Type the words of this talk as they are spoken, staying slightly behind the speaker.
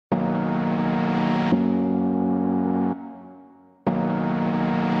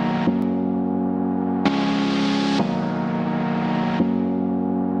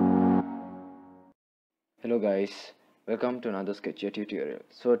Hello guys, welcome to another Sketchware tutorial.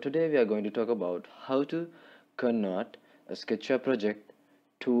 So today we are going to talk about how to convert a Sketchware project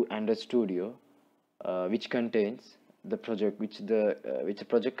to Android Studio, which contains the project which the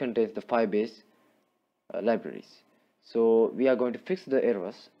project contains the Firebase libraries. So we are going to fix the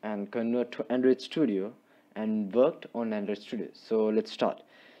errors and convert to Android Studio and worked on Android Studio. So let's start.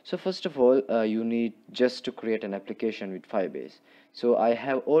 So first of all, you need just to create an application with Firebase. So I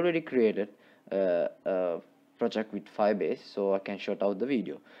have already created a project with Firebase, so I can shut out the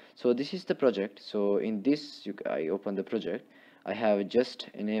video. So this is the project. So in this, I open the project. I have just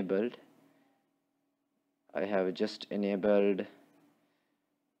enabled the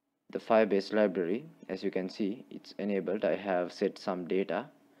Firebase library. As you can see, it's enabled. I have set some data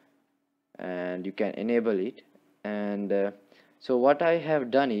and you can enable it. And so what I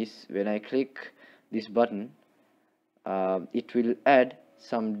have done is, when I click this button, it will add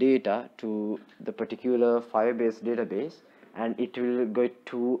some data to the particular Firebase database, and it will go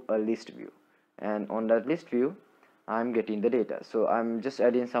to a list view, and on that list view I'm getting the data. So I'm just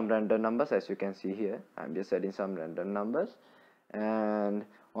adding some random numbers. As you can see here, I'm just adding some random numbers, and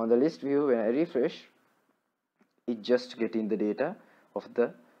on the list view, when I refresh, it just getting the data of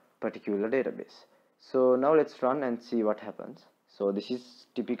the particular database. So now let's run and see what happens. So this is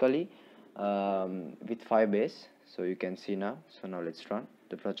typically with Firebase, so you can see now. So now let's run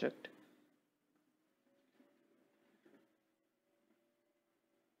the project.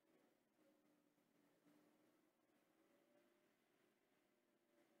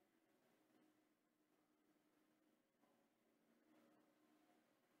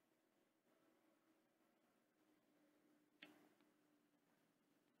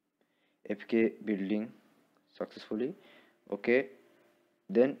 APK building successfully. Okay,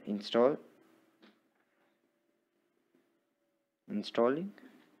 then installing.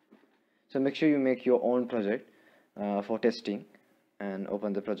 So make sure you make your own project for testing, and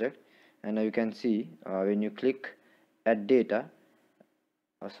open the project. And now you can see when you click add data,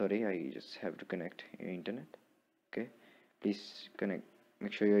 sorry, I just have to connect your internet. Okay, please connect,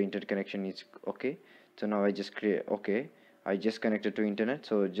 make sure your internet connection is okay. So now I just I just connected to internet,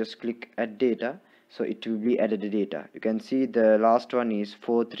 so just click add data, so it will be added the data. You can see the last one is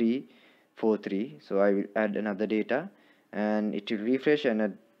 4343, so I will add another data, and it will refresh and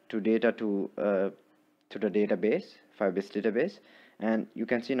add to data to the database, Firebase database. And you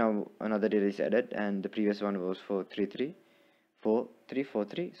can see now another data is added, and the previous one was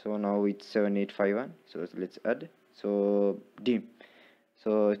 4343, so now it's 7851. So let's add, so dim,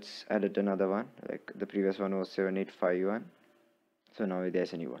 so it's added another one, like the previous one was 7851, so now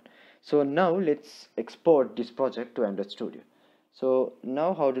there's a new one. So now let's export this project to Android Studio. So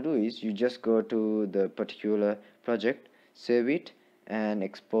now how to do is, you just go to the particular project, save it, and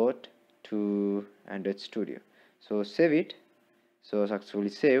export to Android Studio. So save it, so successfully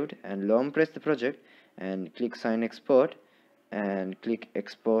saved, and long press the project and click sign export, and click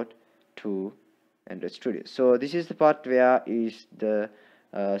export to Android Studio. So this is the part where is the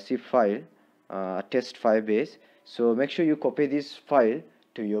zip file, test Firebase. So make sure you copy this file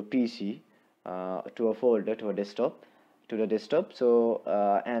to your PC, to a folder, to the desktop. So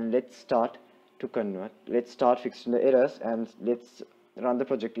and let's start to convert. Let's start fixing the errors, and let's run the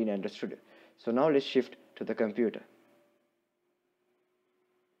project in Android Studio. So now let's shift to the computer.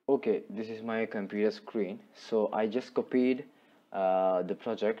 Okay, this is my computer screen. So I just copied the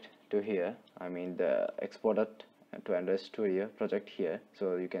project to here, I mean the exported to Android Studio project here.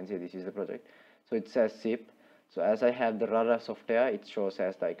 So you can see this is the project. So it says zip. So as I have the RAR software, it shows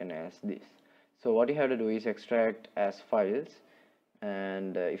as the icon as this. So what you have to do is extract as files,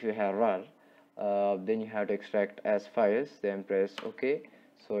 and if you have RAR, then you have to extract as files, then press OK.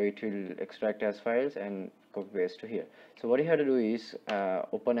 So it will extract as files and copy paste to here. So what you have to do is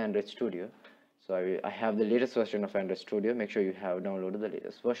open Android Studio. So I have the latest version of Android Studio. Make sure you have downloaded the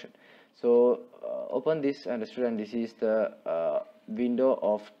latest version. So open this Android Studio, and this is the window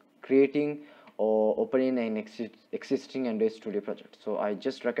of creating or opening an existing Android Studio project. So I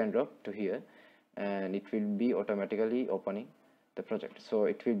just drag and drop to here, and it will be automatically opening the project. So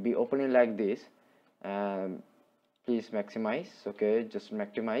it will be opening like this. Please maximize. Okay, just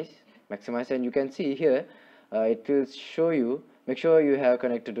maximize, and you can see here it will show you, make sure you have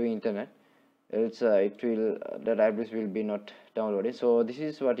connected to internet, else the libraries will be not downloaded. So this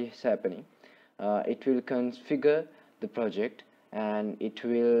is what is happening. It will configure the project, and it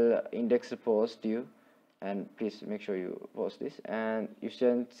will index the post you, and please make sure you post this, and you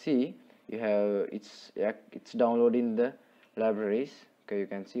can see you have it's downloading the libraries. Okay, you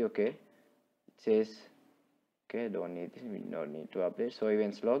can see, okay, it says okay, don't need this, we don't need to update. So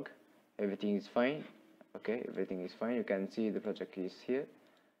events log, everything is fine. Okay, everything is fine. You can see the project is here,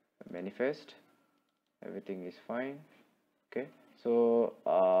 manifest, everything is fine. Okay, so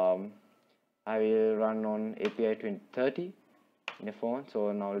I will run on API 2030 in a phone.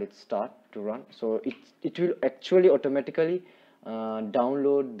 So now let's start to run. So it will actually automatically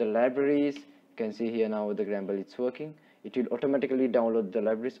download the libraries. You can see here now the Gramble it's working. It will automatically download the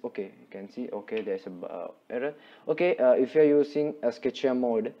libraries. Okay, you can see, okay, there's a error. Okay, if you're using a Sketchware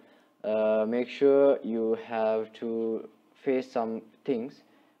mode, make sure you have to face some things.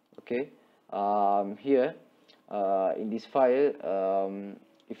 Okay, here in this file,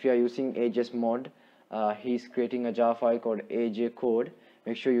 if you are using AJS mod, he's creating a jar file called AJ code.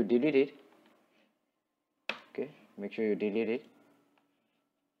 Make sure you delete it. Okay, make sure you delete it.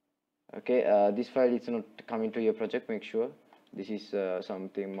 Okay, this file is not coming to your project. Make sure this is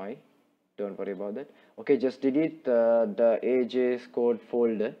something don't worry about that. Okay, just delete the AJ's code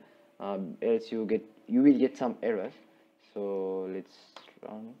folder, else you will get some errors. So let's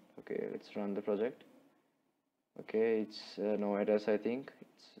run. Okay, let's run the project. Okay, it's no errors. I think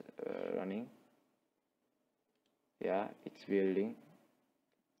it's running. Yeah, it's building.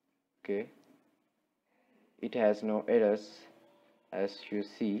 Okay, it has no errors as you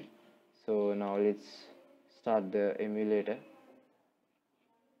see. So now let's start the emulator.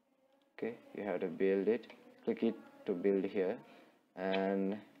 Okay, you have to build it. Click it to build here,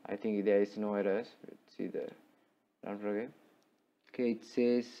 and I think there is no errors. Let's see the run program. Okay, it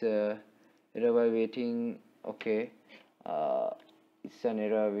says error while waiting. Okay, it's an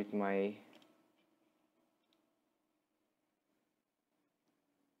error with my.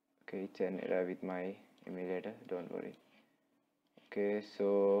 Okay, it's an error with my emulator. Don't worry. Okay,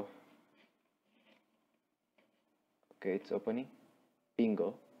 so okay, it's opening.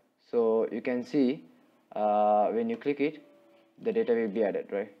 Bingo. So you can see when you click it, the data will be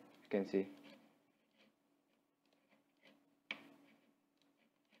added, right? You can see.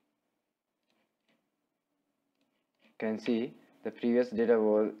 Can see the previous data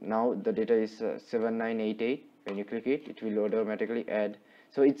was, now the data is 7988. When you click it, it will automatically add.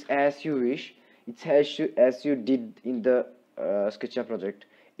 So it's as you wish. It's as you did in the Sketchware project.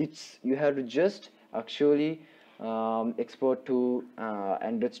 You have to just actually export to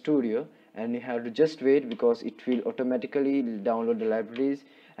Android Studio, and you have to just wait because it will automatically download the libraries.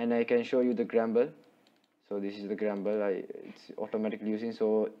 And I can show you the Gramble. So this is the Gramble. It's automatically using,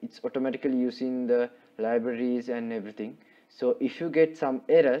 so it's automatically using the libraries and everything. So if you get some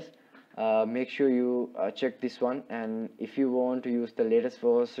errors, make sure you check this one. And if you want to use the latest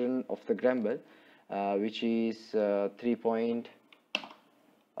version of the Gramble, which is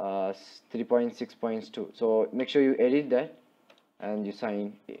 3.6.2, so make sure you edit that and you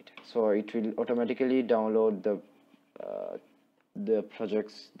sign it. So it will automatically download the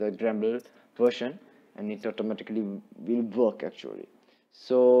project's, the Gramble version, and it automatically will work actually.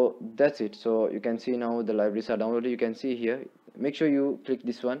 So that's it. So you can see now the libraries are downloaded. You can see here, make sure you click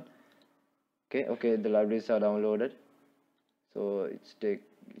this one. Okay, the libraries are downloaded. So it's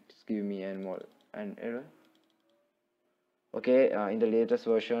giving me an error. Okay, in the latest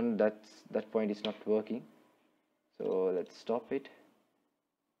version that point is not working, so let's stop it.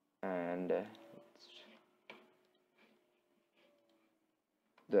 And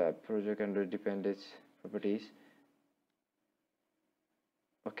the project under dependency properties.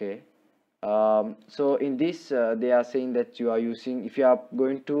 Okay, so in this they are saying that you are using, if you are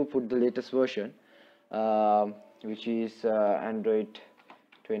going to put the latest version, which is Android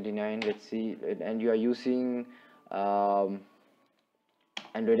 29, let's see, and you are using Android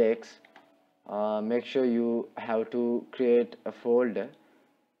X, make sure you have to create a folder.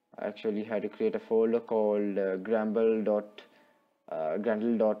 Actually, you have to create a folder called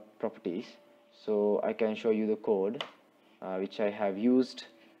Gradle.properties. So I can show you the code which I have used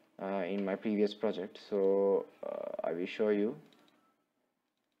in my previous project. So I will show you.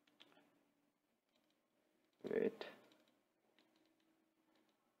 Wait,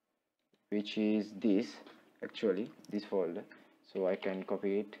 which is this, actually this folder. So I can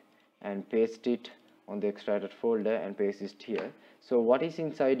copy it and paste it on the extracted folder and paste it here. So what is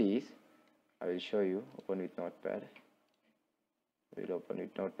inside is, I will show you. Open with Notepad. We'll open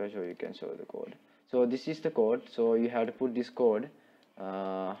with Notepad so you can show the code. So this is the code. So you have to put this code.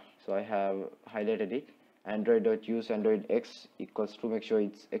 So I have highlighted it. Android.use Android X equals true. Make sure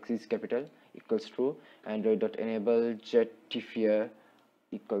it's X is capital, equals true. Android.enable Jettifier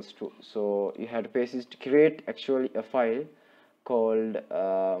equals true. So you have to paste it, create actually a file called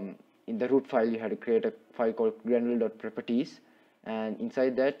in the root file. You have to create a file called Gradle.properties, and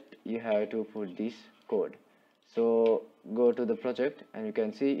inside that you have to put this code. So go to the project, and you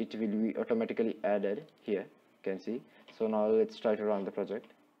can see it will be automatically added here. You can see. So now let's try to run the project.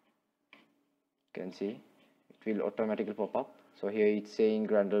 You can see it will automatically pop up. So here it's saying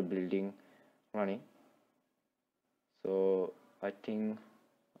Grandel building running. So I think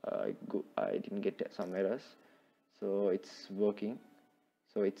I didn't get some errors. So it's working.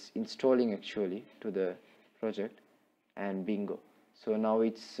 So it's installing actually to the project, and bingo. So now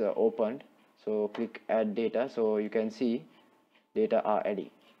it's opened. So click add data. So you can see data are adding,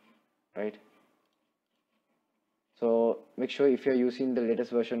 right? So make sure if you're using the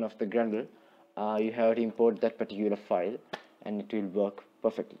latest version of the Grandel, you have to import that particular file, and it will work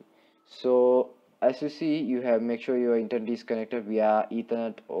perfectly. So as you see, you have make sure your internet is connected via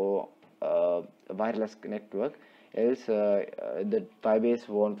Ethernet or wireless network, else the Firebase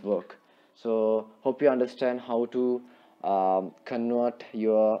won't work. So hope you understand how to convert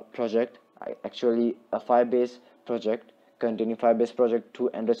your project, actually a Firebase project, containing Firebase project, to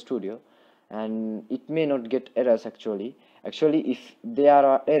Android Studio. And it may not get errors actually. If there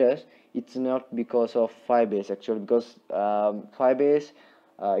are errors, it's not because of Firebase actually, because Firebase,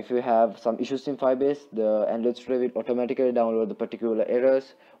 if you have some issues in Firebase, the Android Studio will automatically download the particular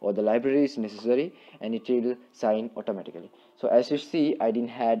errors or the libraries necessary, and it will sign automatically. So as you see, I didn't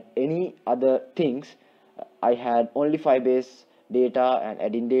had any other things. I had only Firebase data and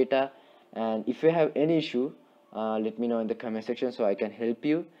add-in data. And if you have any issue, let me know in the comment section so I can help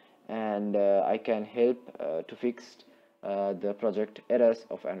you, and I can help to fix the project errors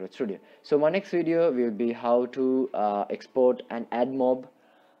of Android Studio. So my next video will be how to export an AdMob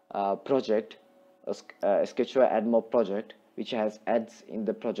project, a Sketchware AdMob project, which has ads in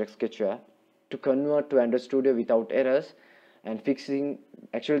the project Sketchware, to convert to Android Studio without errors, and fixing.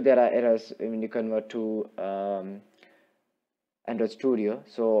 Actually, there are errors when you convert to Android Studio.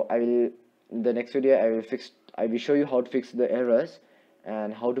 So I will, in the next video, I will show you how to fix the errors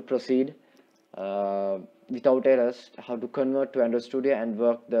and how to proceed without errors, how to convert to Android Studio and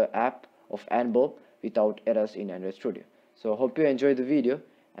work the app of AdMob without errors in Android Studio. So hope you enjoyed the video,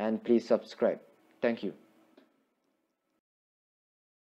 and please subscribe. Thank you.